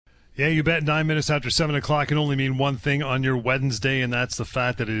Yeah, you bet. 9 minutes after 7 o'clock can only mean one thing on your Wednesday, and that's the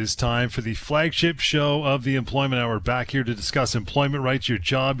fact that it is time for the flagship show of the Employment Hour. Back here to discuss employment rights, your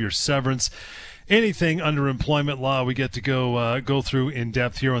job, your severance, anything under employment law. We get to go through in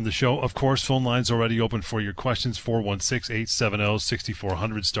depth here on the show. Of course, phone lines already open for your questions.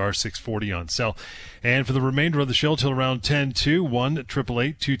 416-870-6400 star 640 on cell. And for the remainder of the show till around 10-2,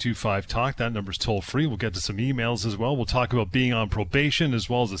 1-888-225-TALK. That number's toll free. We'll get to some emails as well. We'll talk about being on probation as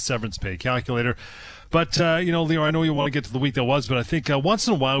well as a severance pay calculator. But, Leo, I know you want to get to the week that was, but I think once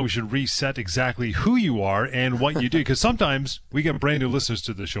in a while we should reset exactly who you are and what you do, because sometimes we get brand new listeners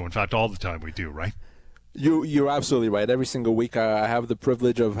to the show. In fact, all the time we do, right? You're absolutely right. Every single week I have the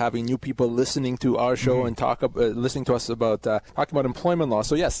privilege of having new people listening to our show and listening to us about talking about employment law.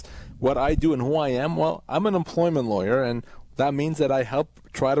 So, yes, what I do and who I am, well, I'm an employment lawyer, and that means that I help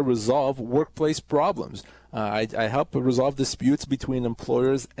try to resolve workplace problems. I help resolve disputes between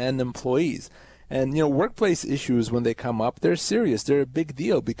employers and employees. And, workplace issues, when they come up, they're serious. They're a big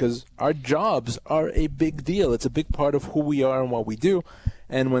deal because our jobs are a big deal. It's a big part of who we are and what we do.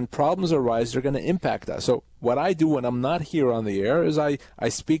 And when problems arise, they're going to impact us. So what I do when I'm not here on the air is I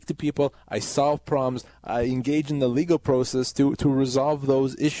speak to people, I solve problems, I engage in the legal process to resolve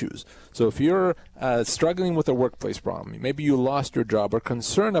those issues. So if you're struggling with a workplace problem, maybe you lost your job or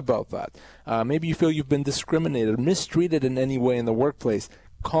concerned about that, maybe you feel you've been discriminated, mistreated in any way in the workplace,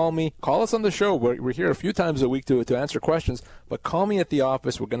 call me. Call us on the show. We're here a few times a week to answer questions, but call me at the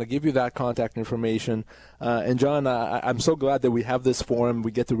office. We're going to give you that contact information. And, John, I'm so glad that we have this forum.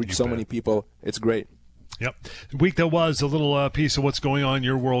 We get to reach so many people. It's great. Yep. The week that was, a little piece of what's going on in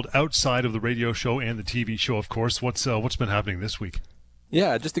your world outside of the radio show and the TV show, of course. What's been happening this week?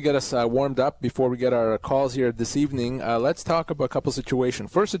 Yeah, just to get us warmed up before we get our calls here this evening, let's talk about a couple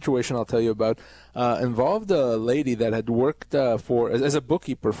situations. First situation I'll tell you about involved a lady that had worked as a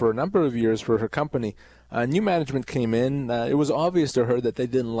bookkeeper for a number of years for her company. New management came in. It was obvious to her that they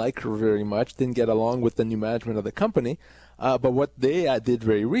didn't like her very much, didn't get along with the new management of the company. But what they did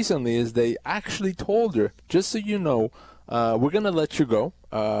very recently is they actually told her, just so you know, we're going to let you go.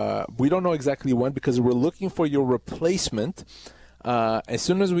 We don't know exactly when because we're looking for your replacement. As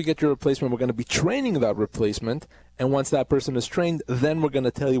soon as we get your replacement, we're going to be training that replacement. And once that person is trained, then we're going to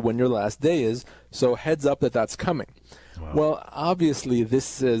tell you when your last day is. So heads up that that's coming. Wow. Well, obviously,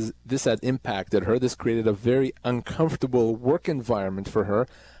 this had impacted her. This created a very uncomfortable work environment for her.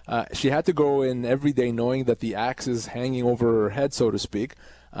 She had to go in every day knowing that the axe is hanging over her head, so to speak.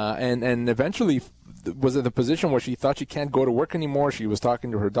 And eventually was in a position where she thought she can't go to work anymore. She was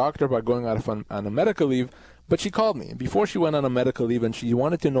talking to her doctor about going out on a medical leave. But she called me before she went on a medical leave, and she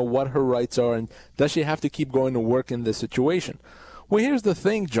wanted to know what her rights are and does she have to keep going to work in this situation. Well, here's the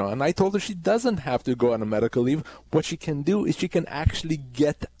thing, John. I told her she doesn't have to go on a medical leave. What she can do is she can actually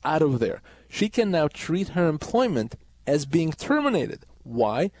get out of there. She can now treat her employment as being terminated.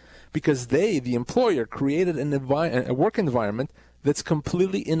 Why? Because the employer, created a work environment that's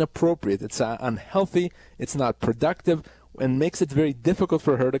completely inappropriate. It's unhealthy. It's not productive, and makes it very difficult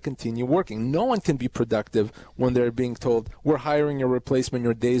for her to continue working. No one can be productive when they're being told, we're hiring your replacement,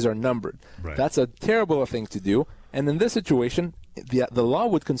 your days are numbered. Right. That's a terrible thing to do. And in this situation, the law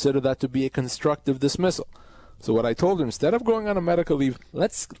would consider that to be a constructive dismissal. So what I told her, instead of going on a medical leave,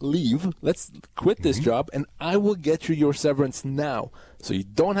 let's quit this job, and I will get you your severance now. So you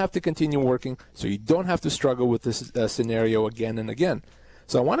don't have to continue working, so you don't have to struggle with this scenario again and again.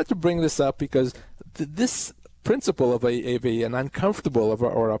 So I wanted to bring this up because this principle of an uncomfortable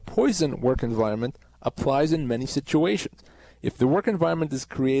or a poison work environment applies in many situations. If the work environment is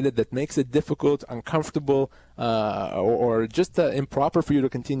created that makes it difficult, uncomfortable, or just improper for you to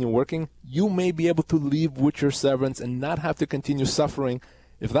continue working, you may be able to leave with your severance and not have to continue suffering.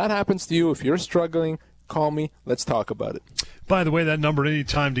 If that happens to you, if you're struggling, call me. Let's talk about it. By the way, that number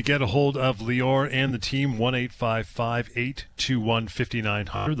anytime to get a hold of Lior and the team,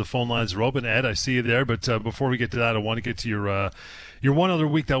 1-855-821-5900. The phone lines are open. Ed, I see you there, but before we get to that, I want to get to your one other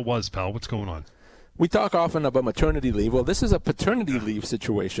week that was, pal. What's going on? We talk often about maternity leave. Well, this is a paternity leave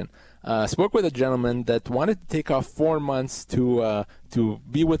situation. I spoke with a gentleman that wanted to take off 4 months to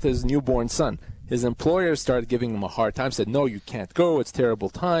be with his newborn son. His employer started giving him a hard time, said, no, you can't go. It's terrible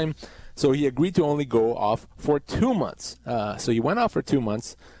time. So he agreed to only go off for 2 months. So he went off for 2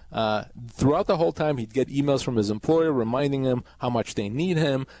 months. Throughout the whole time, he'd get emails from his employer reminding him how much they need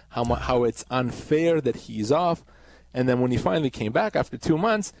him, how it's unfair that he's off. And then when he finally came back after 2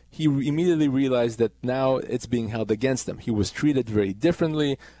 months, he immediately realized that now it's being held against him. He was treated very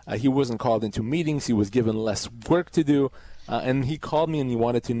differently. He wasn't called into meetings. He was given less work to do. And he called me and he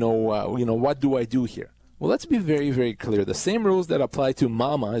wanted to know, what do I do here? Well, let's be very, very clear. The same rules that apply to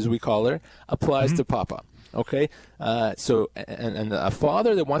mama, as we call her, applies to papa. Okay? So a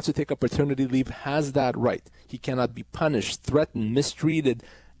father that wants to take a paternity leave has that right. He cannot be punished, threatened, mistreated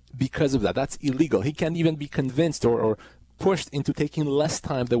because of that. That's illegal. He can't even be convinced or pushed into taking less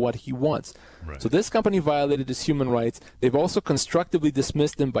time than what he wants. Right. So this company violated his human rights. They've also constructively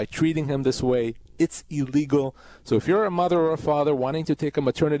dismissed him by treating him this way. It's illegal. So if you're a mother or a father wanting to take a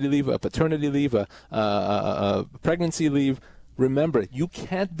maternity leave, a paternity leave, a pregnancy leave, remember, you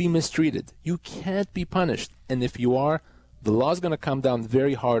can't be mistreated. You can't be punished. And if you are, the law's going to come down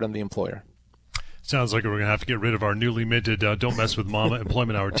very hard on the employer. Sounds like we're going to have to get rid of our newly minted Don't Mess with Mama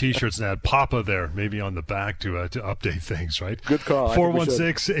Employment Hour T-shirts and add Papa there, maybe on the back to update things, right? Good call.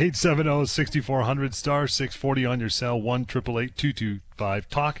 416-870-6400, star 640 on your cell,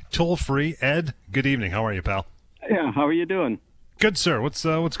 1-888-225-TALK. Toll-free. Ed, good evening. How are you, pal? Yeah, how are you doing? Good, sir. What's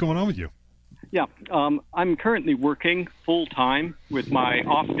going on with you? Yeah, I'm currently working full-time with my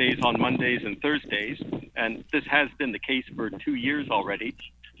off days on Mondays and Thursdays, and this has been the case for 2 years already.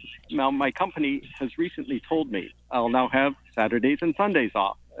 Now, my company has recently told me I'll now have Saturdays and Sundays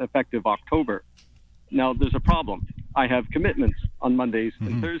off, effective October. Now, there's a problem. I have commitments on Mondays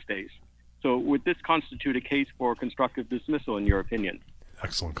and Thursdays. So would this constitute a case for constructive dismissal, in your opinion?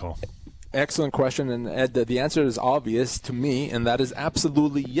 Excellent call. Excellent question, and Ed, the answer is obvious to me, and that is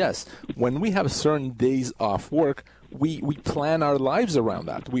absolutely yes. When we have certain days off work, we plan our lives around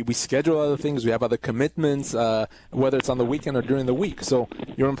that. We schedule other things. We have other commitments, whether it's on the weekend or during the week. So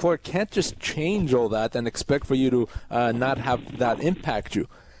your employer can't just change all that and expect for you to not have that impact you.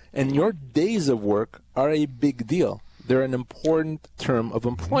 And your days of work are a big deal. They're an important term of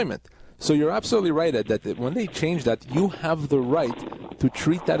employment. So you're absolutely right, Ed, that when they change that, you have the right to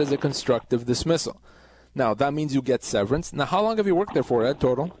treat that as a constructive dismissal. Now, that means you get severance. Now, how long have you worked there for, Ed,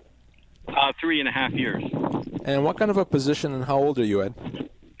 total? 3.5 years. And what kind of a position and how old are you, Ed?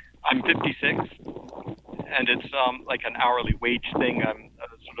 I'm 56, and it's like an hourly wage thing. I'm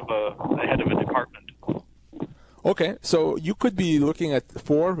sort of a head of a department. Okay, so you could be looking at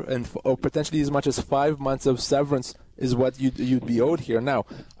 4 or potentially as much as 5 months of severance is what you'd be owed here. Now,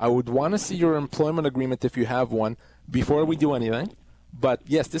 I would want to see your employment agreement if you have one before we do anything. But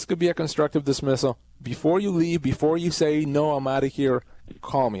yes, this could be a constructive dismissal. Before you leave, before you say, no, I'm out of here,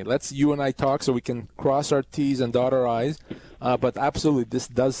 call me. Let's you and I talk so we can cross our T's and dot our I's. But absolutely, this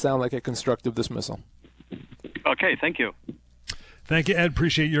does sound like a constructive dismissal. Okay, thank you. Thank you, Ed.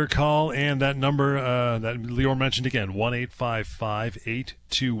 Appreciate your call. And that number that Lior mentioned again,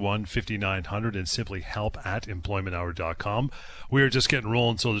 1-855-821-5900 and simply help@employmenthour.com. We are just getting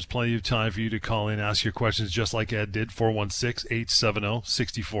rolling, so there's plenty of time for you to call in, ask your questions just like Ed did.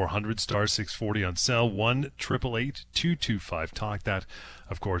 416-870-6400, star 640 on cell, 1-888-225-TALK. That,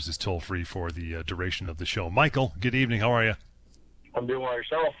 of course, is toll-free for the duration of the show. Michael, good evening. How are you? I'm doing well.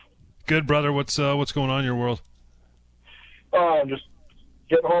 Yourself? Good, brother. What's going on in your world? I'm just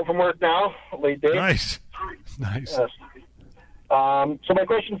getting home from work now, late day. Nice. Yes. So my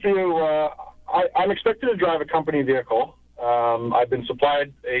question for you, I'm expected to drive a company vehicle. I've been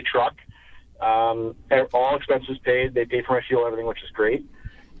supplied a truck. All expenses paid. They pay for my fuel, everything, which is great.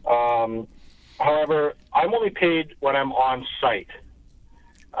 However, I'm only paid when I'm on site.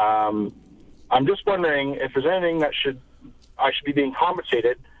 I'm just wondering if there's anything that I should be being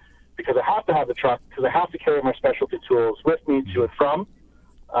compensated because I have to have the truck, because I have to carry my specialty tools with me to and from.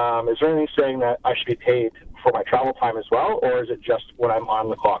 Is there anything saying that I should be paid for my travel time as well, or is it just when I'm on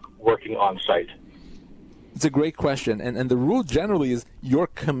the clock working on site? It's a great question. And the rule generally is your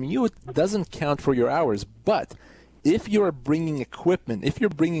commute doesn't count for your hours. But if you're bringing equipment, if you're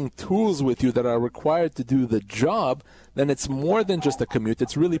bringing tools with you that are required to do the job, then it's more than just a commute.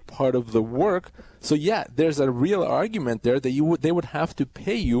 It's really part of the work. So, yeah, there's a real argument there that they would have to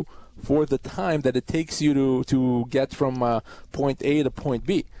pay you for the time that it takes you to get from point A to point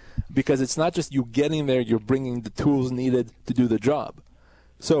B. Because it's not just you getting there, you're bringing the tools needed to do the job.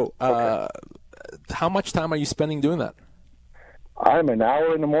 So how much time are you spending doing that? I'm an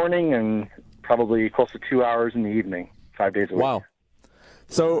hour in the morning and probably close to 2 hours in the evening, 5 days a week. Wow.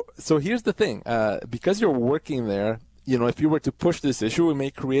 So here's the thing. Because you're working there, you know, if you were to push this issue, it may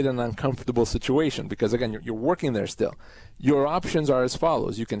create an uncomfortable situation because, again, you're working there still. Your options are as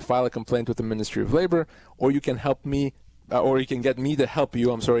follows. You can file a complaint with the Ministry of Labor, or you can help me, or you can get me to help you,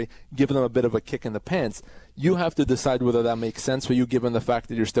 give them a bit of a kick in the pants. You have to decide whether that makes sense for you given the fact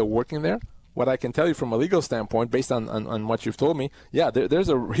that you're still working there. What I can tell you from a legal standpoint, based on what you've told me, yeah, there's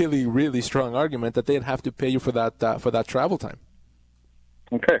a really, really strong argument that they'd have to pay you for that travel time.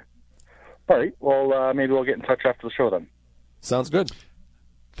 Okay. All right. Well, maybe we'll get in touch after the show then. Sounds good.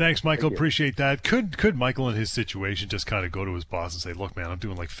 Thanks, Michael. Appreciate that. Could Michael in his situation just kind of go to his boss and say, look, man, I'm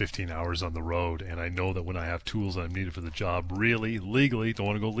doing like 15 hours on the road, and I know that when I have tools that I'm needed for the job, really, legally, don't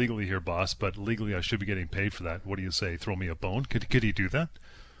want to go legally here, boss, but legally I should be getting paid for that. What do you say? Throw me a bone? Could he do that?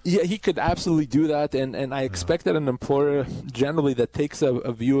 Yeah, he could absolutely do that, and I expect that an employer generally that takes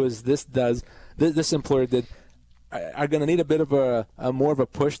a view as this employer did are going to need a bit of a more of a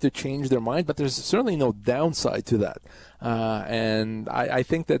push to change their mind, but there's certainly no downside to that. And I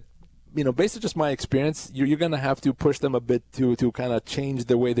think that, based on just my experience, you're going to have to push them a bit to kind of change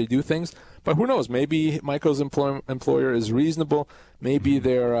the way they do things. But who knows? Maybe Michael's employer is reasonable. Maybe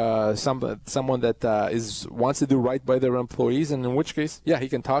they're someone that wants to do right by their employees, and in which case, yeah, he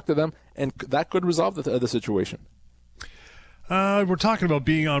can talk to them, and that could resolve the situation. We're talking about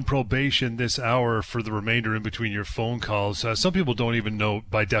being on probation this hour for the remainder in between your phone calls. Some people don't even know,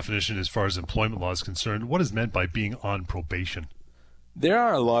 by definition, as far as employment law is concerned, what is meant by being on probation. There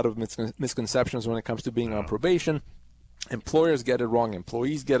are a lot of misconceptions when it comes to being on probation. Employers get it wrong.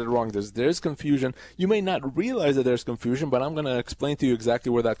 Employees get it wrong. There's confusion. You may not realize that there's confusion, but I'm going to explain to you exactly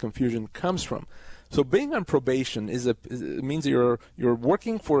where that confusion comes from. So being on probation means you're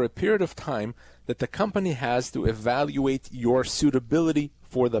working for a period of time that the company has to evaluate your suitability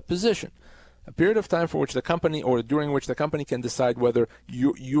for the position. A period of time for which the company, or during which the company can decide whether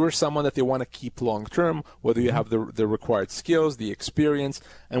you're someone that they want to keep long term, whether you have the required skills, the experience,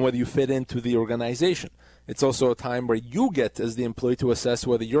 and whether you fit into the organization. It's also a time where you get, as the employee, to assess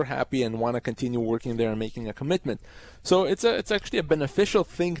whether you're happy and want to continue working there and making a commitment. So it's actually a beneficial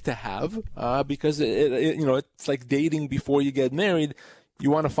thing to have because it's like dating before you get married. You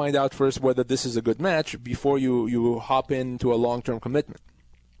want to find out first whether this is a good match before you hop into a long-term commitment.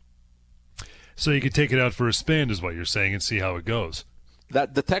 So you could take it out for a spin, is what you're saying, and see how it goes.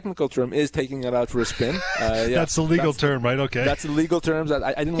 That the technical term is taking it out for a spin. Yeah, that's the legal term, right? Okay. That's the legal terms.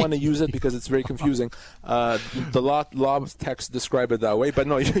 I didn't want to use it because it's very confusing. The law text describe it that way, but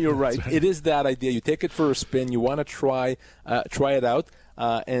no, you're right. It is that idea. You take it for a spin. You want to try it out.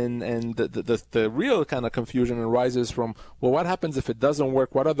 And the real kind of confusion arises from, well, what happens if it doesn't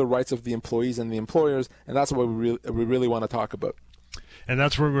work? What are the rights of the employees and the employers? And that's what we really want to talk about. And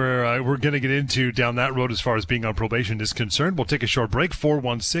that's where we're going to get into down that road as far as being on probation is concerned. We'll take a short break.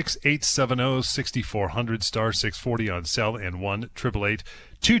 416-870-6400, star 640 on cell, and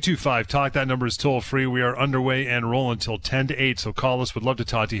 1-888-225-TALK. That number is toll free. We are underway and roll until 10 to 8. So call us. Would love to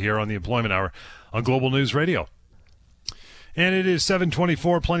talk to you here on the Employment Hour on Global News Radio. And it is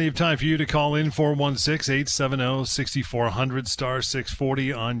 7:24. Plenty of time for you to call in. 416-870-6400, star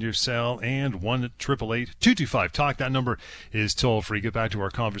 640 on your cell, and 1-888-225-TALK. That number is toll free. Get back to our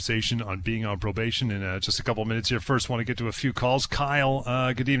conversation on being on probation in just a couple of minutes here. First, want to get to a few calls. Kyle,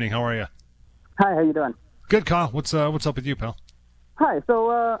 good evening. How are you? Hi, how you doing? Good, Kyle. What's up with you, pal? Hi. So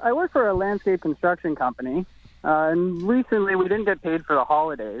I work for a landscape construction company. And recently we didn't get paid for the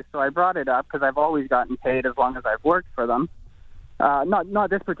holidays, so I brought it up because I've always gotten paid as long as I've worked for them. Not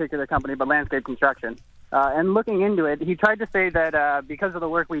this particular company, but landscape construction. And looking into it, he tried to say that because of the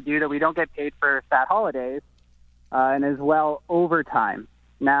work we do, that we don't get paid for stat holidays and as well overtime.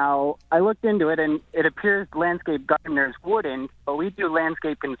 Now, I looked into it, and it appears landscape gardeners wouldn't, but we do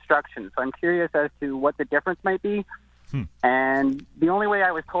landscape construction. So I'm curious as to what the difference might be. And the only way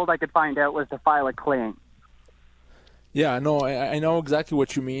I was told I could find out was to file a claim. Yeah, no, I know exactly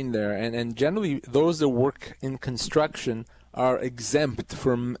what you mean there. And generally, those that work in construction are exempt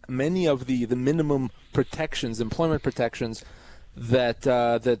from many of the minimum protections, employment protections that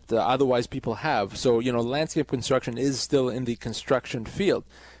otherwise people have. So, landscape construction is still in the construction field.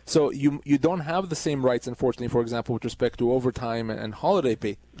 So you don't have the same rights, unfortunately, for example, with respect to overtime and holiday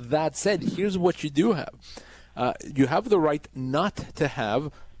pay. That said, here's what you do have. You have the right not to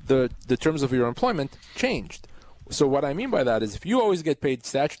have the terms of your employment changed. So what I mean by that is if you always get paid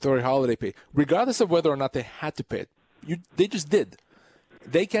statutory holiday pay, regardless of whether or not they had to pay it, they just did.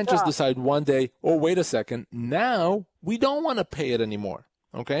 They can't just decide one day, oh, wait a second, now we don't want to pay it anymore.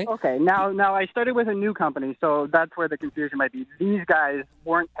 Okay? Okay. Now I started with a new company, so that's where the confusion might be. These guys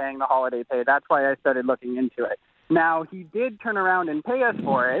weren't paying the holiday pay. That's why I started looking into it. Now, he did turn around and pay us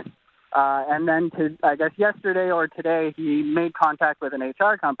for it, and then I guess yesterday or today he made contact with an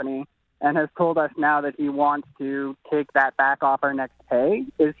HR company and has told us now that he wants to take that back off our next pay.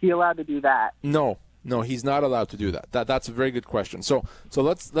 Is he allowed to do that? No, he's not allowed to do that. That's a very good question. So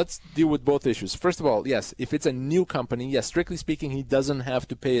let's deal with both issues. First of all, yes, if it's a new company, yes, strictly speaking, he doesn't have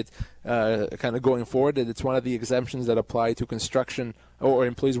to pay it kind of going forward. It's one of the exemptions that apply to construction or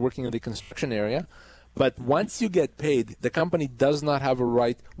employees working in the construction area. But once you get paid, the company does not have a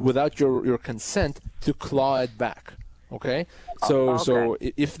right, without your consent, to claw it back. Okay, so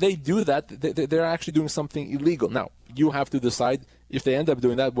Okay. if they do that, they're actually doing something illegal. Now you have to decide if they end up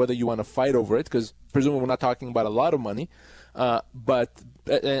doing that whether you want to fight over it, because presumably we're not talking about a lot of money, but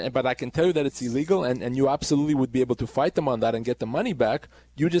I can tell you that it's illegal, and you absolutely would be able to fight them on that and get the money back.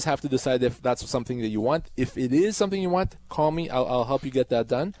 You just have to decide if that's something that you want. If it is something you want, call me. I'll help you get that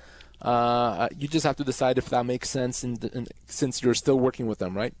done. You just have to decide if that makes sense, since you're still working with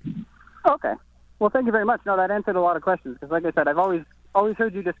them, right? Okay. Well, thank you very much. No, that answered a lot of questions, because like I said, I've always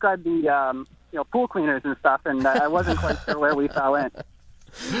heard you describe the pool cleaners and stuff, and I wasn't quite sure where we fell in.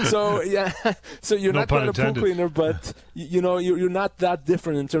 So yeah, so you're No not pun quite a pool intended. cleaner, but you're not that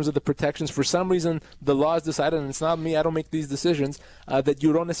different in terms of the protections. For some reason, the law has decided, and it's not me, I don't make these decisions, that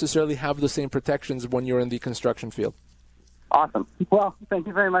you don't necessarily have the same protections when you're in the construction field. Awesome. Well, thank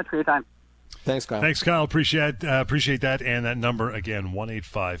you very much for your time. Thanks, Kyle. Thanks, Kyle. Appreciate that. And that number, again,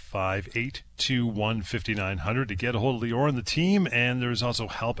 1-855-821-5900 to get a hold of Lior and the team. And there's also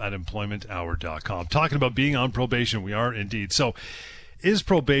help at employmenthour.com. Talking about being on probation, we are indeed. So is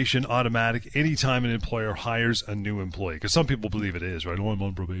probation automatic anytime an employer hires a new employee? Because some people believe it is, right? Oh, I'm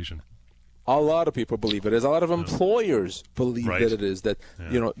on probation. A lot of people believe it is. A lot of employers believe Right. that it is. That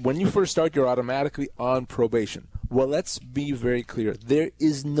when you first start, you're automatically on probation. Well, let's be very clear. There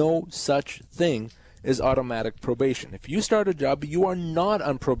is no such thing as automatic probation. If you start a job, you are not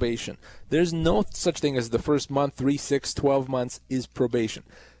on probation. There's no such thing as the first month, 3, 6, 12 months is probation.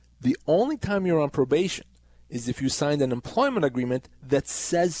 The only time you're on probation is if you signed an employment agreement that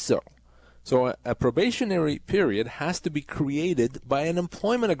says so. So a probationary period has to be created by an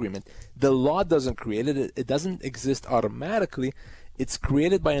employment agreement. The law doesn't create it. It doesn't exist automatically. It's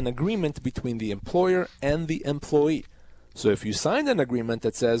created by an agreement between the employer and the employee. So if you signed an agreement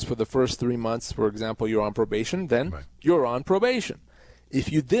that says for the first 3 months, for example, you're on probation, then Right. you're on probation.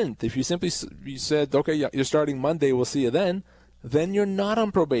 If you didn't, if you simply you said, okay, yeah, you're starting Monday, we'll see you then you're not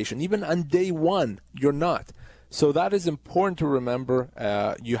on probation. Even on day one, you're not. So that is important to remember.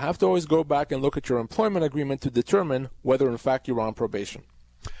 You have to always go back and look at your employment agreement to determine whether, in fact, you're on probation.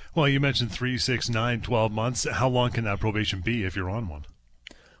 Well, you mentioned 3, 6, 9, 12 months. How long can that probation be if you're on one?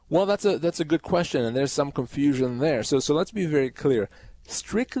 Well, that's a good question, and there's some confusion there. So let's be very clear.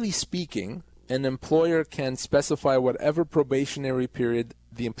 Strictly speaking, an employer can specify whatever probationary period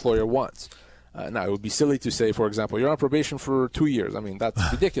the employer wants. Now, it would be silly to say, for example, you're on probation for 2 years. I mean,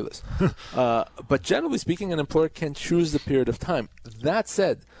 that's ridiculous. But generally speaking, an employer can choose the period of time. That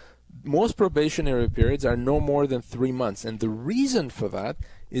said, most probationary periods are no more than 3 months. And the reason for that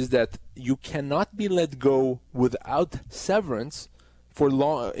is that you cannot be let go without severance for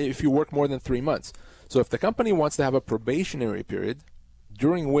long if you work more than 3 months. So if the company wants to have a probationary period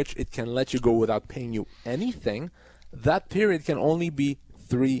during which it can let you go without paying you anything, that period can only be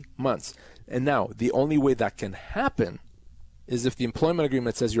 3 months. And now, the only way that can happen is if the employment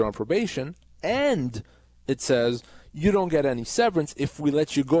agreement says you're on probation and it says you don't get any severance if we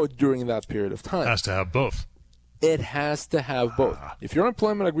let you go during that period of time. Has to have both. It has to have both. If your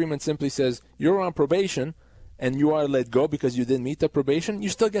employment agreement simply says you're on probation and you are let go because you didn't meet the probation, you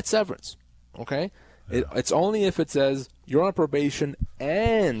still get severance. Okay? It's only if it says you're on probation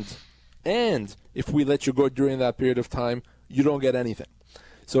and if we let you go during that period of time, you don't get anything.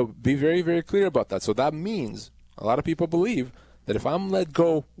 So be very, very clear about that. So that means a lot of people believe that if I'm let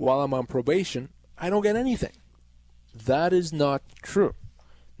go while I'm on probation, I don't get anything. That is not true.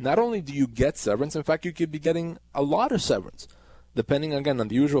 Not only do you get severance, in fact, you could be getting a lot of severance, depending, again, on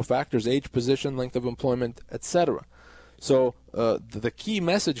the usual factors, age, position, length of employment, etc. So the key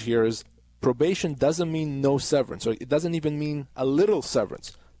message here is probation doesn't mean no severance, or it doesn't even mean a little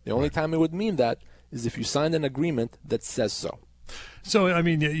severance. The only time it would mean that is if you signed an agreement that says so. So, I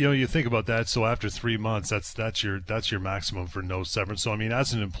mean, you think about that. So after 3 months, that's your maximum for no severance. So, I mean,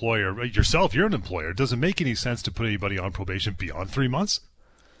 as an employer, yourself, you're an employer. It doesn't make any sense to put anybody on probation beyond 3 months.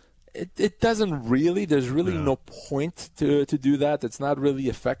 It doesn't really. There's really no point to do that. It's not really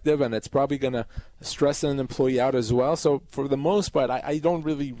effective, and it's probably going to stress an employee out as well. So for the most part, I don't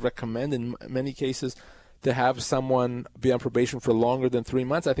really recommend in many cases to have someone be on probation for longer than 3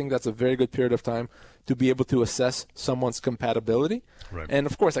 months. I think that's a very good period of time to be able to assess someone's compatibility. Right. And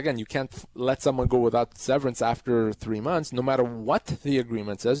of course, again, you can't let someone go without severance after 3 months, no matter what the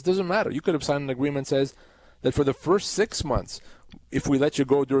agreement says. It doesn't matter. You could have signed an agreement that says that for the first 6 months, if we let you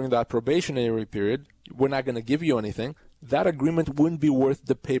go during that probationary period, we're not going to give you anything. That agreement wouldn't be worth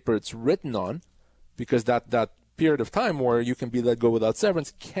the paper it's written on, because that period of time where you can be let go without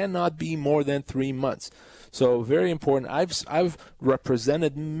severance cannot be more than 3 months. So very important. I've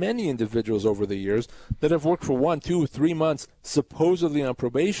represented many individuals over the years that have worked for 1, 2, 3 months supposedly on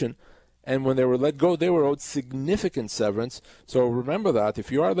probation, And when they were let go, they were owed significant severance. So remember that.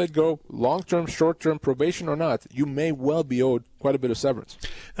 If you are let go, long-term, short-term, probation or not, you may well be owed quite a bit of severance.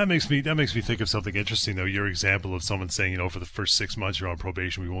 That makes me think of something interesting, though. Your example of someone saying, for the first 6 months you're on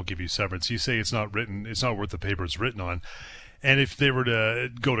probation, we won't give you severance. You say it's not worth the paper it's written on. And if they were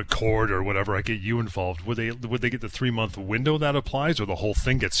to go to court or whatever, I get you involved, would they get the 3-month window that applies, or the whole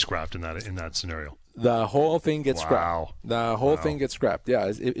thing gets scrapped in that scenario? The whole thing gets scrapped. The whole thing gets scrapped.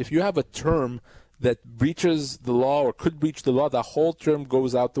 Yeah, if you have a term that breaches the law or could breach the law, the whole term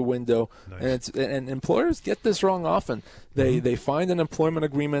goes out the window. Nice. And employers get this wrong often. They find an employment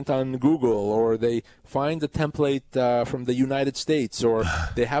agreement on Google, or they find a template from the United States, or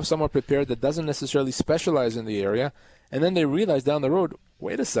they have someone prepared that doesn't necessarily specialize in the area, and then they realize down the road,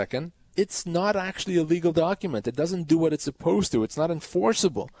 wait a second, it's not actually a legal document. It doesn't do what it's supposed to. It's not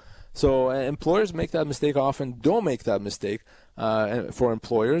enforceable. So employers make that mistake often. Don't make that mistake for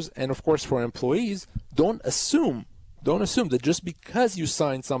employers. And, of course, for employees, don't assume that just because you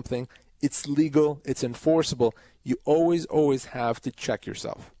sign something, it's legal, it's enforceable. You always have to check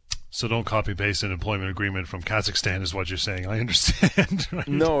yourself. So don't copy-paste an employment agreement from Kazakhstan is what you're saying. I understand. Right?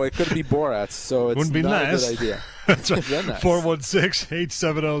 No, it could be Borat's, so it's Wouldn't be not nice. a good idea. That's right.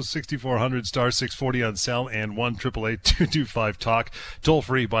 416-870-6400, star 640 on cell, and 1-888-225-TALK. Toll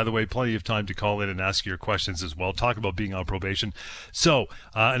free, by the way, plenty of time to call in and ask your questions as well. Talk about being on probation. So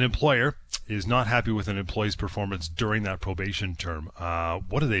an employer is not happy with an employee's performance during that probation term.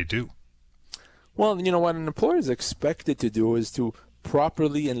 What do they do? Well, what an employer is expected to do is to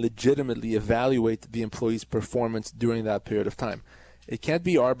properly and legitimately evaluate the employee's performance during that period of time. It can't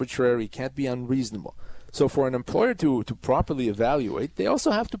be arbitrary, it can't be unreasonable. So for an employer to properly evaluate, they also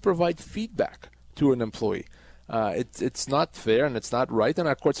have to provide feedback to an employee. It's not fair and it's not right, and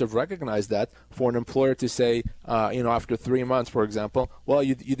our courts have recognized that, for an employer to say, after 3 months, for example, well,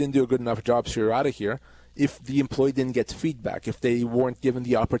 you didn't do a good enough job, so you're out of here. If the employee didn't get feedback, if they weren't given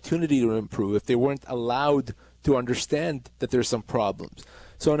the opportunity to improve, if they weren't allowed to understand that there's some problems.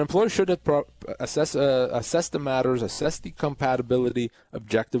 So an employer should assess the matters, assess the compatibility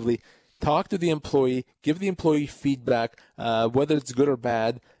objectively, talk to the employee, give the employee feedback, whether it's good or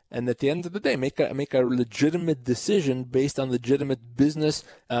bad, and at the end of the day, make a legitimate decision based on legitimate business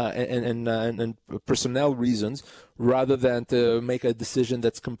and personnel reasons, rather than to make a decision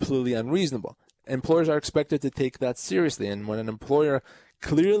that's completely unreasonable. Employers are expected to take that seriously, and when an employer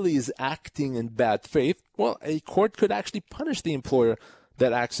clearly is acting in bad faith, well, a court could actually punish the employer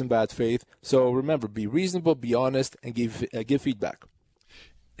that acts in bad faith. So remember, be reasonable, be honest, and give feedback.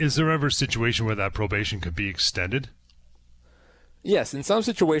 Is there ever a situation where that probation could be extended? Yes, in some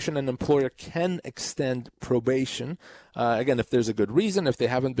situation, an employer can extend probation. Again, if there's a good reason, if they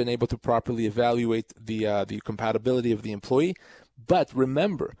haven't been able to properly evaluate the compatibility of the employee. But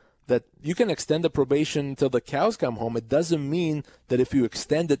remember that you can extend the probation until the cows come home. It doesn't mean that if you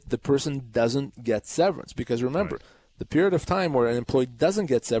extend it, the person doesn't get severance. Because remember, the period of time where an employee doesn't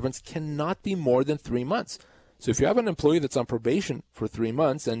get severance cannot be more than 3 months. So if you have an employee that's on probation for 3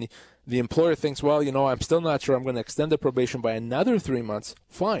 months and the employer thinks, well, I'm still not sure, I'm going to extend the probation by another 3 months,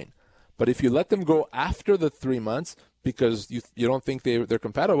 fine. But if you let them go after the 3 months because you don't think they're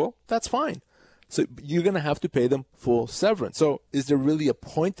compatible, that's fine. So you're going to have to pay them full severance. So is there really a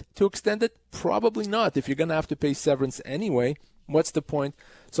point to extend it? Probably not. If you're going to have to pay severance anyway, what's the point?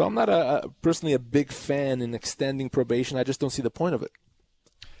 So I'm not personally a big fan in extending probation. I just don't see the point of it.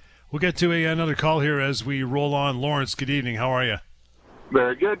 We'll get to another call here as we roll on. Lawrence, good evening. How are you?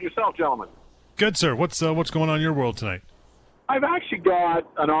 Very good. Yourself, gentlemen? Good, sir. What's going on in your world tonight? I've actually got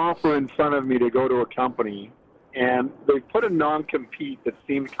an offer in front of me to go to a company, and they put a non-compete that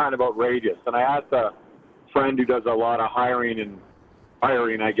seemed kind of outrageous. And I asked a friend who does a lot of hiring,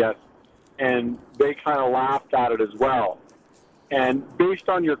 I guess, and they kind of laughed at it as well. And based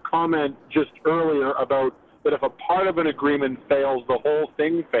on your comment just earlier about that if a part of an agreement fails, the whole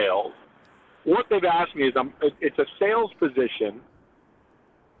thing fails, what they've asked me is it's a sales position,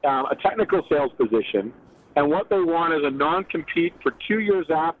 a technical sales position, and what they want is a non-compete for 2 years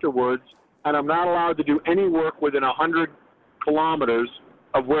afterwards, and I'm not allowed to do any work within 100 kilometers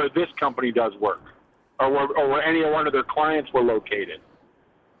of where this company does work, or where any one of their clients were located.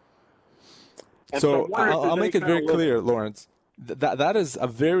 And so I'll make it very clear, Lawrence. That is a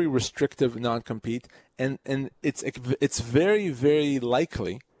very restrictive non-compete, and it's very, very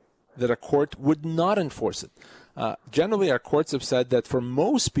likely that a court would not enforce it. Generally, our courts have said that for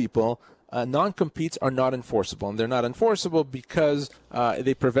most people, non-competes are not enforceable, and they're not enforceable because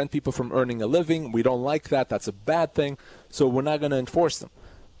they prevent people from earning a living. We don't like that. That's a bad thing, so we're not going to enforce them.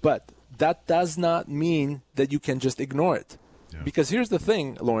 But that does not mean that you can just ignore it. Because here's the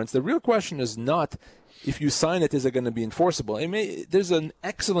thing, Lawrence, the real question is not if you sign it, is it going to be enforceable? There's an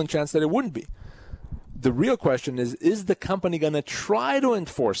excellent chance that it wouldn't be. The real question is the company going to try to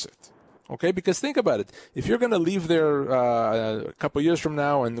enforce it? Okay, because think about it. If you're going to leave there a couple of years from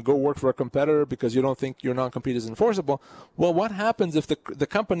now and go work for a competitor because you don't think your non-compete is enforceable, well, what happens if the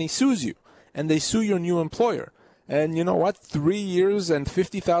company sues you and they sue your new employer? And you know what? 3 years and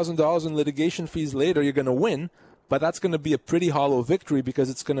 $50,000 in litigation fees later, you're going to win, but that's going to be a pretty hollow victory because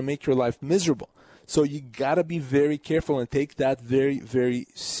it's going to make your life miserable. So you got to be very careful and take that very, very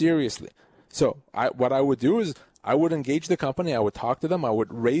seriously. So what I would do is I would engage the company. I would talk to them. I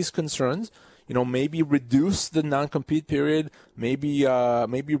would raise concerns. Maybe reduce the non-compete period. Maybe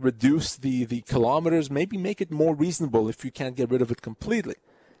reduce the kilometers. Maybe make it more reasonable if you can't get rid of it completely.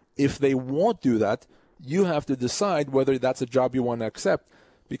 If they won't do that, you have to decide whether that's a job you want to accept.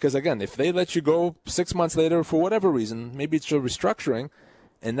 Because again, if they let you go 6 months later for whatever reason, maybe it's a restructuring,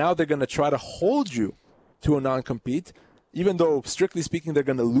 and now they're going to try to hold you to a non-compete, even though strictly speaking they're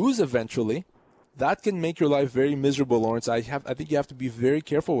going to lose eventually, that can make your life very miserable, Lawrence. I think you have to be very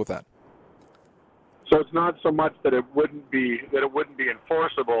careful with that. So it's not so much that it wouldn't be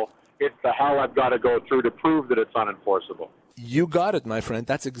enforceable, it's the hell I've got to go through to prove that it's unenforceable. You got it, my friend.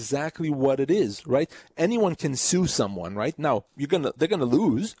 That's exactly what it is, right? Anyone can sue someone, right? Now, they're gonna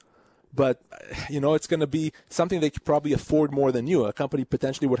lose, but it's gonna be something they could probably afford more than you. A company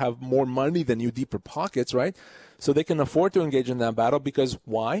potentially would have more money than you, deeper pockets, right? So they can afford to engage in that battle because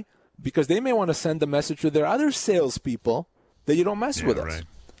why? Because they may want to send a message to their other salespeople that you don't mess with us.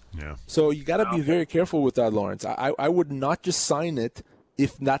 Yeah. So you got to be very careful with that, Lawrence. I would not just sign it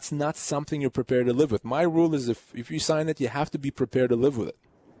if that's not something you're prepared to live with. My rule is if you sign it, you have to be prepared to live with it.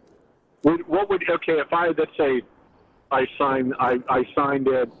 If let's say I signed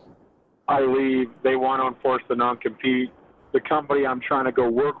it, I leave, they want to enforce the non-compete, the company I'm trying to go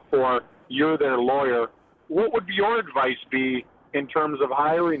work for, you're their lawyer, what would your advice be in terms of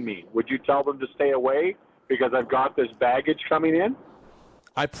hiring me? Would you tell them to stay away because I've got this baggage coming in?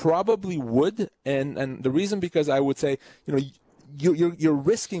 I probably would, and the reason because I would say, you're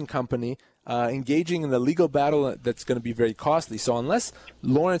risking company engaging in a legal battle that's going to be very costly. So unless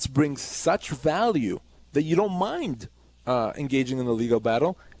Lawrence brings such value that you don't mind engaging in a legal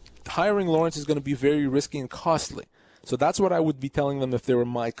battle, hiring Lawrence is going to be very risky and costly. So that's what I would be telling them if they were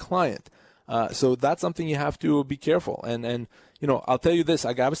my client. So that's something you have to be careful. And I'll tell you this,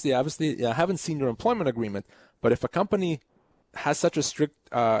 obviously, I haven't seen your employment agreement, but if a company has such a strict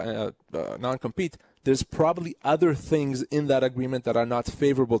non-compete, there's probably other things in that agreement that are not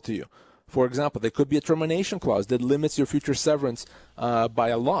favorable to you. For example, there could be a termination clause that limits your future severance by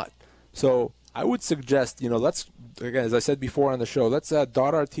a lot. So I would suggest, let's, again, as I said before on the show, let's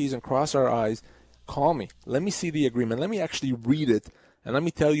dot our T's and cross our I's. Call me. Let me see the agreement. Let me actually read it. And let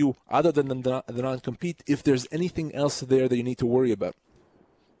me tell you, other than the non-compete, if there's anything else there that you need to worry about.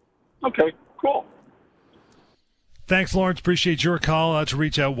 Okay, cool. Thanks, Lawrence. Appreciate your call. To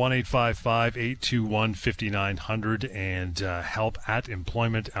reach out, 1-855-821-5900 and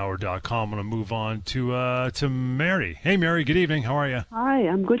help@employmenthour.com. I'm going to move on to Mary. Hey, Mary. Good evening. How are you? Hi,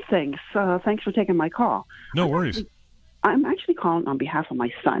 I'm good, thanks. Thanks for taking my call. No worries. I'm actually calling on behalf of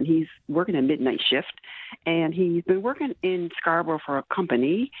my son. He's working a midnight shift, and he's been working in Scarborough for a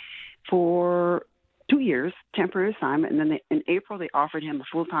company for 2 years, temporary assignment, and then in April they offered him a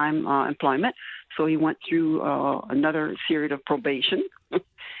full-time employment. So he went through another period of probation,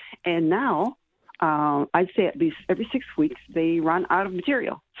 and now I'd say at least every 6 weeks they run out of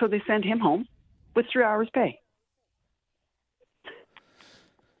material, so they send him home with 3 hours pay.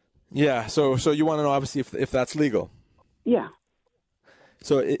 Yeah. So you want to know obviously if that's legal. Yeah.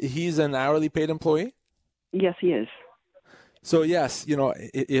 So he's an hourly paid employee? Yes, he is. So yes,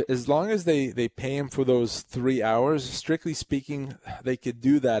 as long as they pay him for those 3 hours, strictly speaking, they could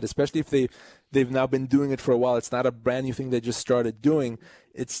do that, especially if they've now been doing it for a while. It's not a brand new thing they just started doing.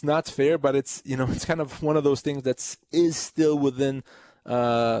 It's not fair, but it's it's kind of one of those things that is still within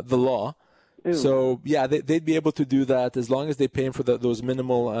the law. Ooh. So yeah, they'd be able to do that as long as they pay him for those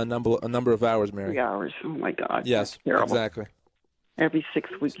minimal number of hours, Mary. 3 hours. Oh my God. Yes, exactly. Every 6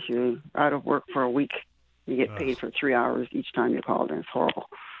 weeks you're out of work for a week. You get paid for 3 hours each time you call, and it's horrible.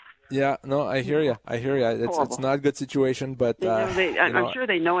 Yeah, no, I hear you. It's not a good situation, but I'm sure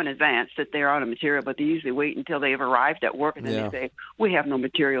they know in advance that they're out of material, but they usually wait until they've arrived at work, and then they say, "We have no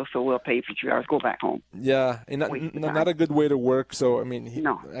material, so we'll pay for 3 hours. Go back home." Yeah, and not a good way to work. So I mean,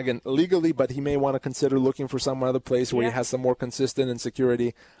 again, legally, but he may want to consider looking for some other place where he has some more consistent and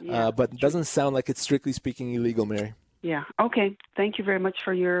security. But it doesn't sound like it's strictly speaking illegal, Mary. Yeah. Okay. Thank you very much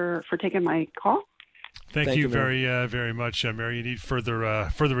for taking my call. Thank you very much, Mary. You need further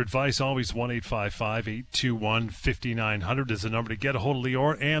advice, always 1-855-821-5900 is the number to get a hold of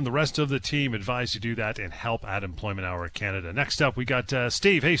Lior, and the rest of the team advise you do that and help at Employment Hour Canada. Next up, we got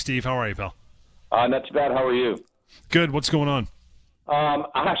Steve. Hey, Steve. How are you, pal? Not too bad. How are you? Good. What's going on?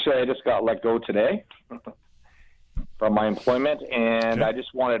 Actually, I just got let go today from my employment, and I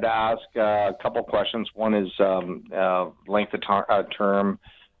just wanted to ask a couple questions. One is length of term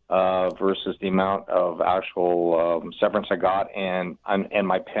versus the amount of actual severance I got, and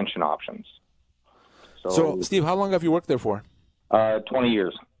my pension options. So, Steve, how long have you worked there for? 20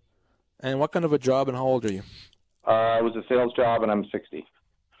 years. And what kind of a job, and how old are you? It was a sales job, and I'm 60.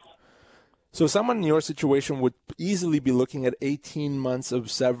 So someone in your situation would easily be looking at 18 months of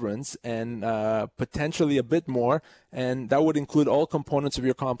severance and potentially a bit more, and that would include all components of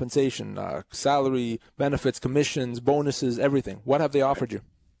your compensation, salary, benefits, commissions, bonuses, everything. What have they offered you?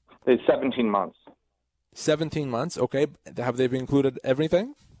 It's 17 months. 17 months, okay. Have they included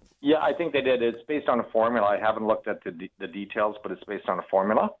everything? Yeah, I think they did. It's based on a formula. I haven't looked at the details, but it's based on a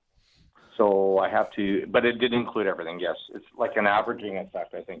formula. So I have to, but it did include everything, yes. It's like an averaging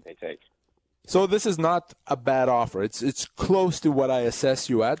effect, I think they take. So this is not a bad offer. It's close to what I assess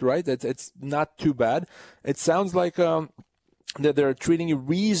you at, right? It's not too bad. It sounds like that they're treating you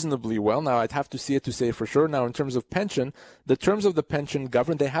reasonably well. Now, I'd have to see it to say for sure. Now, in terms of pension, the terms of the pension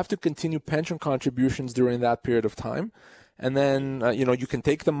govern. They have to continue pension contributions during that period of time. And then, you can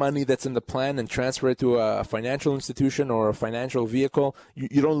take the money that's in the plan and transfer it to a financial institution or a financial vehicle.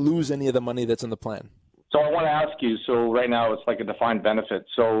 You don't lose any of the money that's in the plan. So I want to ask you, so right now it's like a defined benefit.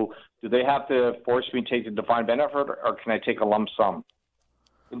 So do they have to force me to take the defined benefit, or can I take a lump sum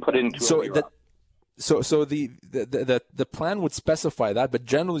and put it into So the plan would specify that, but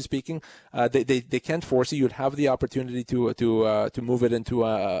generally speaking, they can't force you. You'd have the opportunity to move it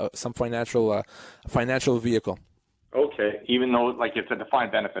into some financial vehicle. Okay, even though like it's a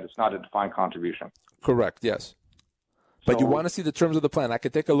defined benefit, it's not a defined contribution. Correct. Yes. But you want to see the terms of the plan. I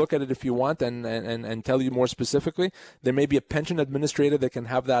could take a look at it if you want and tell you more specifically. There may be a pension administrator that can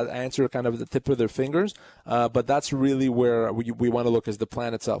have that answer kind of at the tip of their fingers, but that's really where we want to look, is the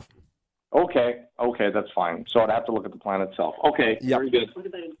plan itself. Okay, that's fine. So I'd have to look at the plan itself. Okay, Very good.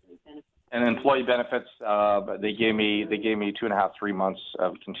 And employee benefits, they gave me 2.5, 3 months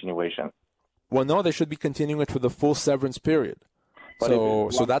of continuation. Well, no, they should be continuing it for the full severance period. So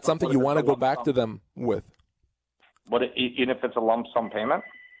that's something you want to go back to them with. But even if it's a lump sum payment?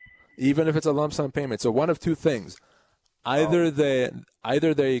 Even if it's a lump sum payment. So one of two things. Either they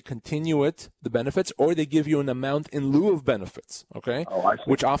continue the benefits, or they give you an amount in lieu of benefits, okay? Oh, I see.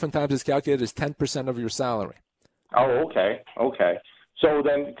 Which oftentimes is calculated as 10% of your salary. Oh, okay. So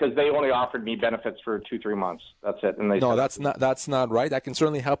then, because they only offered me benefits for 2-3 months. That's it. And that's not right. I can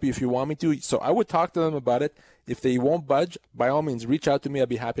certainly help you if you want me to. So I would talk to them about it. If they won't budge, by all means, reach out to me. I'd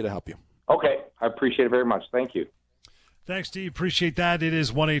be happy to help you. Okay. I appreciate it very much. Thank you. Thanks, Steve. Appreciate that. It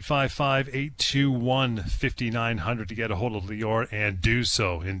is 1-855-821-5900 to get a hold of Lior, and do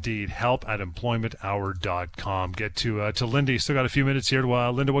so. Indeed, help at employmenthour.com. Get to Linda. You still got a few minutes here.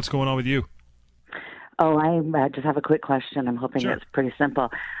 Linda, what's going on with you? Oh, I just have a quick question. I'm hoping it's pretty simple.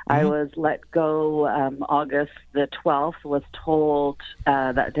 Mm-hmm. I was let go August the 12th, was told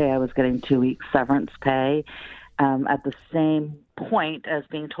that day I was getting 2 weeks severance pay. At the same point as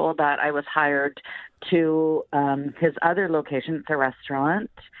being told that, I was hired to his other location. It's a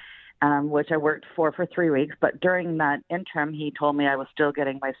restaurant, which I worked for 3 weeks. But during that interim, he told me I was still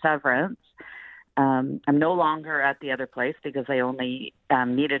getting my severance. I'm no longer at the other place because they only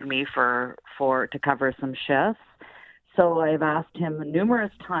needed me to cover some shifts. So I've asked him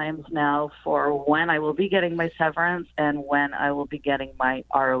numerous times now for when I will be getting my severance and when I will be getting my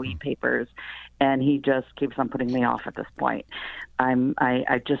ROE papers. And he just keeps on putting me off at this point.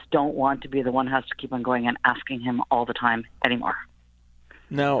 I just don't want to be the one who has to keep on going and asking him all the time anymore.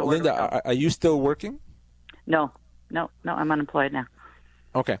 Now, so Linda, are you still working? No, I'm unemployed now.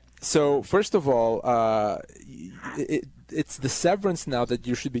 Okay. So first of all, it's the severance now that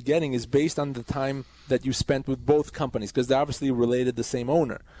you should be getting is based on the time that you spent with both companies, because they're obviously related, the same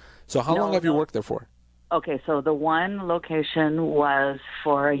owner. So how long have you worked there for? Okay, so the one location was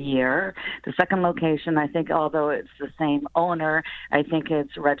for a year. The second location, I think, although it's the same owner, I think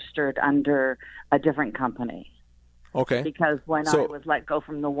it's registered under a different company. Okay. Because when I was let go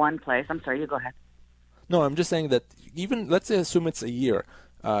from the one place, I'm sorry, you go ahead. No, I'm just saying that even, let's say, assume it's a year,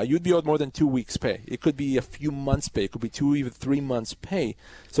 you'd be owed more than 2 weeks' pay. It could be a few months' pay. It could be 2, even 3 months' pay.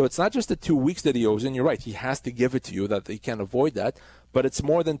 So it's not just the 2 weeks that he owes, and you're right, he has to give it to you, that he can't avoid that, but it's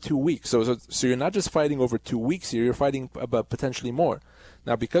more than 2 weeks. So you're not just fighting over 2 weeks here, you're fighting about potentially more.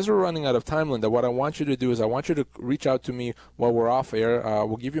 Now, because we're running out of time, Linda, what I want you to do is I want you to reach out to me while we're off air.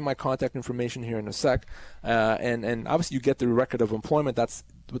 We'll give you my contact information here in a sec. And obviously you get the record of employment. That's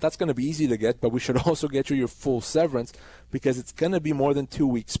going to be easy to get, but we should also get you your full severance because it's going to be more than 2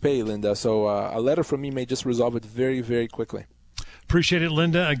 weeks' pay, Linda. So a letter from me may just resolve it very, very quickly. Appreciate it,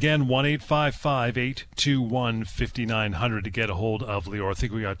 Linda. Again, 1-855-821-5900 to get a hold of Lior. I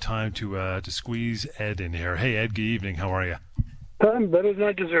think we got time to squeeze Ed in here. Hey, Ed, good evening. How are you? I'm better than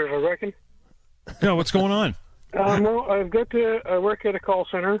I deserve, I reckon. Yeah, what's going on? Well, I work at a call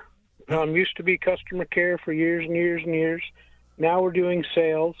center. Used to be customer care for years and years and years. Now we're doing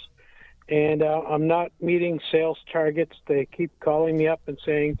sales, and I'm not meeting sales targets. They keep calling me up and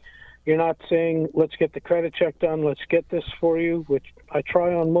saying, you're not saying, let's get the credit check done, let's get this for you, which I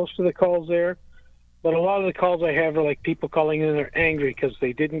try on most of the calls there. But a lot of the calls I have are like people calling in, they're angry because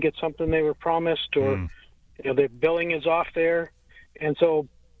they didn't get something they were promised, or their billing is off there. And so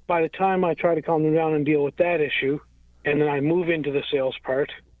by the time I try to calm them down and deal with that issue, and then I move into the sales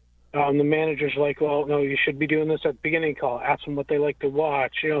part, the manager's like, well, no, you should be doing this at the beginning call. Ask them what they like to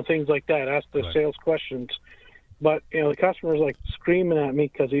watch, things like that. Ask the sales questions. But, the customer's like screaming at me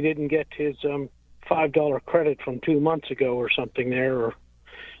because he didn't get his $5 credit from 2 months ago or something there.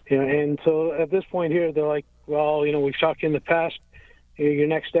 And so at this point here, they're like, well, we've talked in the past. Your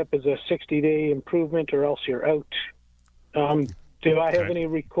next step is a 60-day improvement or else you're out. Do I have any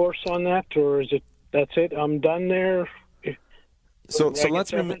recourse on that, or is it that's it? I'm done there. So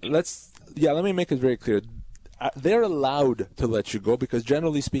let me make it very clear. They're allowed to let you go because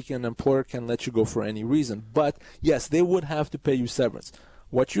generally speaking, an employer can let you go for any reason. But yes, they would have to pay you severance.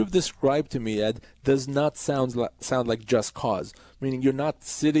 What you've described to me, Ed, does not sound like just cause. Meaning you're not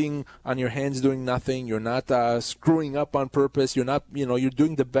sitting on your hands doing nothing. You're not screwing up on purpose. You're not, you're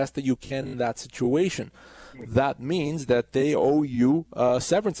doing the best that you can in that situation. That means that they owe you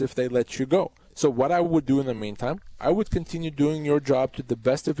severance if they let you go. So what I would do in the meantime, I would continue doing your job to the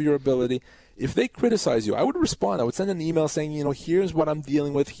best of your ability. If they criticize you, I would respond. I would send an email saying, here's what I'm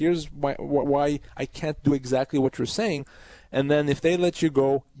dealing with. Here's why I can't do exactly what you're saying. And then if they let you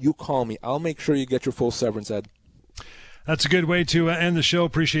go, you call me. I'll make sure you get your full severance, Ed. That's a good way to end the show.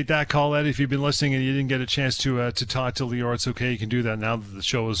 Appreciate that call, Ed. If you've been listening and you didn't get a chance to talk to Lior, it's okay. You can do that now that the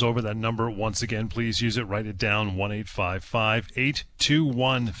show is over. That number, once again, please use it. Write it down,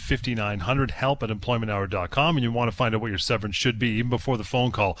 1-855-821-5900, help@employmenthour.com. And you want to find out what your severance should be, even before the phone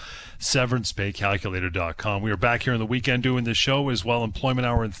call, severancepaycalculator.com. We are back here on the weekend doing this show as well, Employment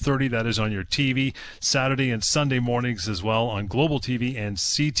Hour in 30. That is on your TV, Saturday and Sunday mornings as well on Global TV and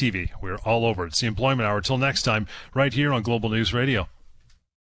CTV. We're all over. It's the Employment Hour. Till next time, right here on Global News Radio.